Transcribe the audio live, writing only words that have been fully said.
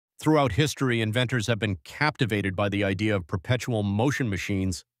Throughout history, inventors have been captivated by the idea of perpetual motion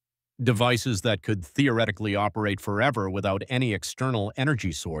machines, devices that could theoretically operate forever without any external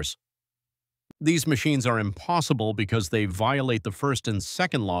energy source. These machines are impossible because they violate the first and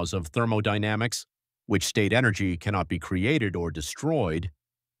second laws of thermodynamics, which state energy cannot be created or destroyed,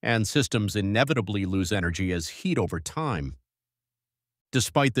 and systems inevitably lose energy as heat over time.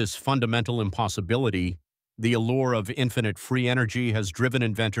 Despite this fundamental impossibility, the allure of infinite free energy has driven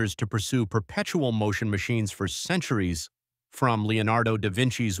inventors to pursue perpetual motion machines for centuries, from Leonardo da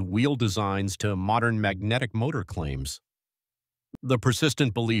Vinci's wheel designs to modern magnetic motor claims. The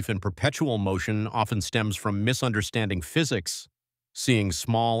persistent belief in perpetual motion often stems from misunderstanding physics, seeing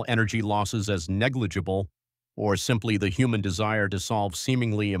small energy losses as negligible, or simply the human desire to solve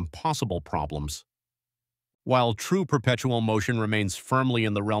seemingly impossible problems. While true perpetual motion remains firmly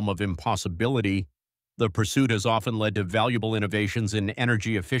in the realm of impossibility, the pursuit has often led to valuable innovations in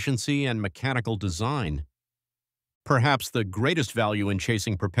energy efficiency and mechanical design. Perhaps the greatest value in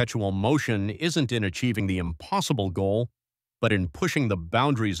chasing perpetual motion isn't in achieving the impossible goal, but in pushing the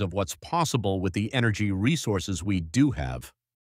boundaries of what's possible with the energy resources we do have.